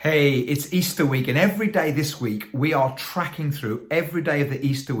Hey, it's Easter week, and every day this week we are tracking through every day of the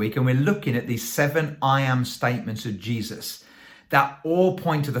Easter week, and we're looking at these 7 I am statements of Jesus that all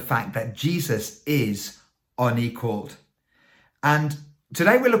point to the fact that Jesus is unequaled. And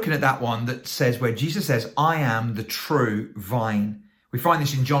today we're looking at that one that says, where Jesus says, I am the true vine. We find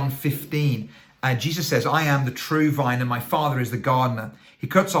this in John 15. Jesus says, I am the true vine and my Father is the gardener. He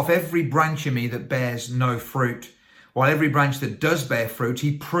cuts off every branch in me that bears no fruit, while every branch that does bear fruit,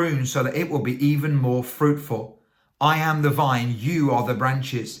 he prunes so that it will be even more fruitful. I am the vine, you are the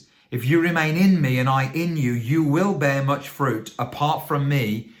branches. If you remain in me and I in you, you will bear much fruit. Apart from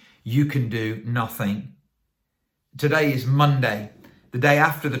me, you can do nothing. Today is Monday, the day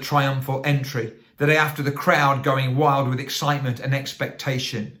after the triumphal entry, the day after the crowd going wild with excitement and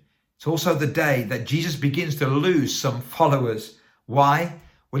expectation. It's also the day that Jesus begins to lose some followers. Why?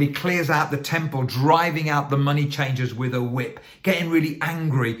 Well, he clears out the temple, driving out the money changers with a whip, getting really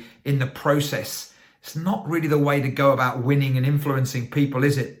angry in the process. It's not really the way to go about winning and influencing people,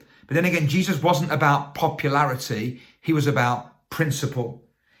 is it? But then again, Jesus wasn't about popularity. He was about principle.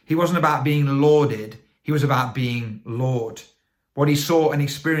 He wasn't about being lauded. He was about being Lord. What he saw and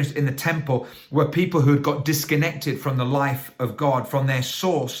experienced in the temple were people who had got disconnected from the life of God, from their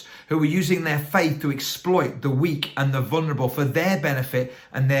source, who were using their faith to exploit the weak and the vulnerable for their benefit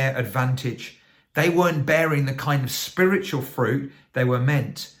and their advantage. They weren't bearing the kind of spiritual fruit they were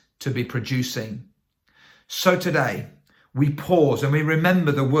meant to be producing. So today, we pause and we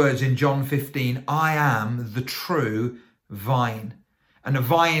remember the words in John 15, I am the true vine. And a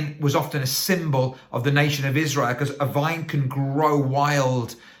vine was often a symbol of the nation of Israel, because a vine can grow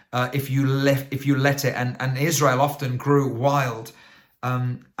wild if you let it. And Israel often grew wild.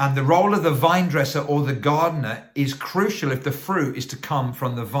 And the role of the vine dresser or the gardener is crucial if the fruit is to come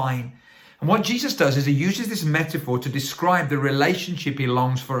from the vine. And what Jesus does is he uses this metaphor to describe the relationship he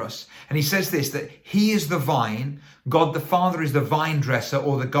longs for us. And he says this, that he is the vine, God the Father is the vine dresser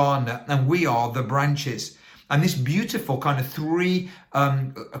or the gardener, and we are the branches. And this beautiful kind of three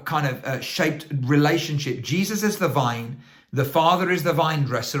shaped relationship. Jesus is the vine, the Father is the vine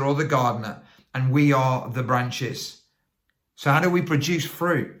dresser or the gardener, and we are the branches. So how do we produce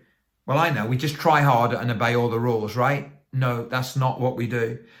fruit? Well, I know, we just try harder and obey all the rules, right? No, that's not what we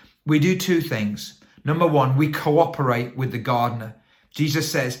do. We do two things. Number one, we cooperate with the gardener.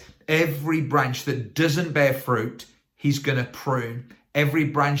 Jesus says, every branch that doesn't bear fruit, he's going to prune. Every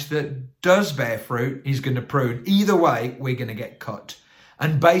branch that does bear fruit, he's going to prune. Either way, we're going to get cut.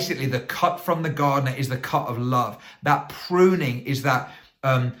 And basically, the cut from the gardener is the cut of love. That pruning is that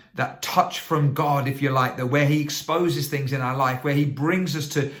touch from God, if you like, that where he exposes things in our life, where he brings us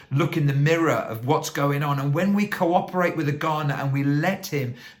to look in the mirror of what's going on. And when we cooperate with the gardener and we let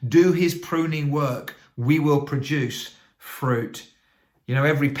him do his pruning work, we will produce fruit. You know,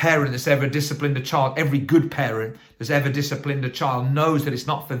 every parent that's ever disciplined a child, every good parent that's ever disciplined a child knows that it's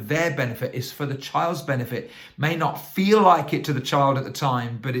not for their benefit, it's for the child's benefit. May not feel like it to the child at the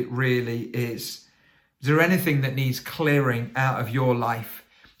time, but it really is. Is there anything that needs clearing out of your life?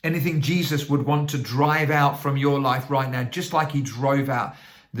 Anything Jesus would want to drive out from your life right now, just like he drove out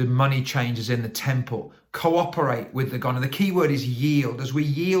the money changers in the temple? Cooperate with the God. And the key word is yield. As we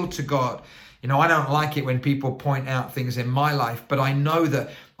yield to God, you know, I don't like it when people point out things in my life, but I know that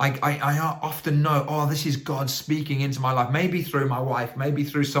I often know, oh, this is God speaking into my life, maybe through my wife, maybe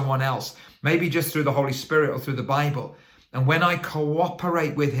through someone else, maybe just through the Holy Spirit or through the Bible. And when I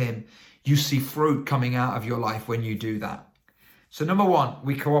cooperate with him, you see fruit coming out of your life when you do that. So number one,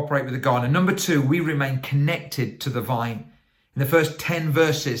 we cooperate with the gardener. Number two, we remain connected to the vine. In the first 10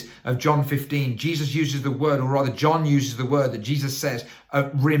 verses of John 15, Jesus uses the word, or rather John uses the word that Jesus says,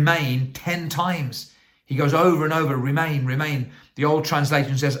 remain 10 times. He goes over and over, remain, remain. The old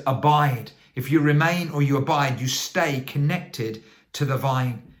translation says abide. If you remain or you abide, you stay connected to the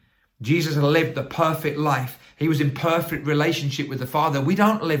vine. Jesus lived the perfect life. He was in perfect relationship with the Father. We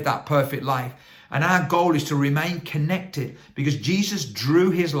don't live that perfect life. And our goal is to remain connected, because Jesus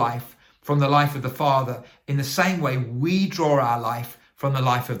drew his life from the life of the Father. In the same way, we draw our life from the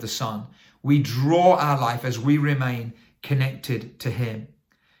life of the Son. We draw our life as we remain connected to him.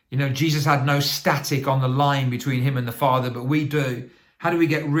 You know, Jesus had no static on the line between him and the Father, but we do. How do we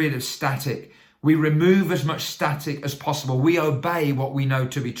get rid of static? We remove as much static as possible. We obey what we know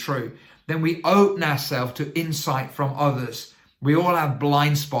to be true. Then we open ourselves to insight from others. We all have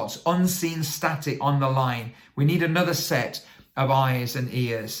blind spots, unseen static on the line. We need another set of eyes and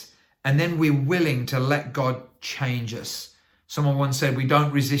ears. And then we're willing to let God change us. Someone once said, we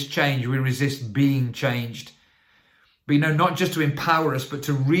don't resist change, we resist being changed. But not just to empower us, but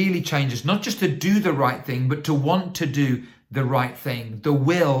to really change us, not just to do the right thing, but to want to do the right thing, the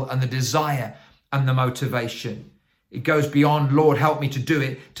will and the desire and the motivation. It goes beyond, Lord, help me to do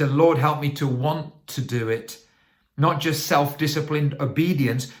it, to Lord, help me to want to do it. Not just self-disciplined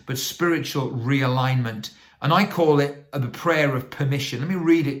obedience, but spiritual realignment. And I call it the prayer of permission. Let me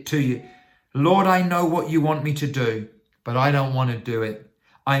read it to you. Lord, I know what you want me to do, but I don't want to do it.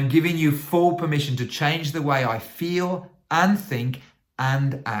 I am giving you full permission to change the way I feel and think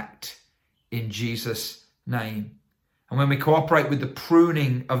and act in Jesus' name. And when we cooperate with the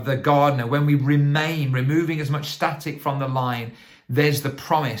pruning of the gardener, when we remain removing as much static from the line, there's the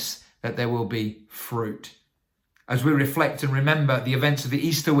promise that there will be fruit. As we reflect and remember the events of the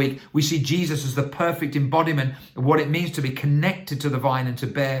Easter week, we see Jesus as the perfect embodiment of what it means to be connected to the vine and to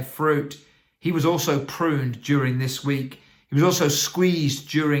bear fruit. He was also pruned during this week. He was also squeezed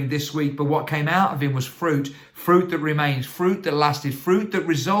during this week, but what came out of him was fruit that remains, fruit that lasted, fruit that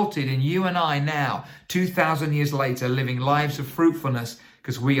resulted in you and I now, 2,000 years later, living lives of fruitfulness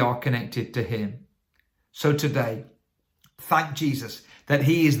because we are connected to him. So today, thank Jesus that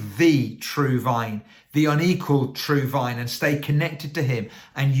he is the true vine, the unequaled true vine, and stay connected to him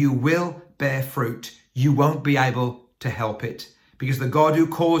and you will bear fruit. You won't be able to help it because the God who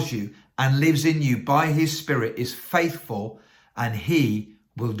calls you and lives in you by his Spirit is faithful and he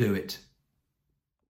will do it.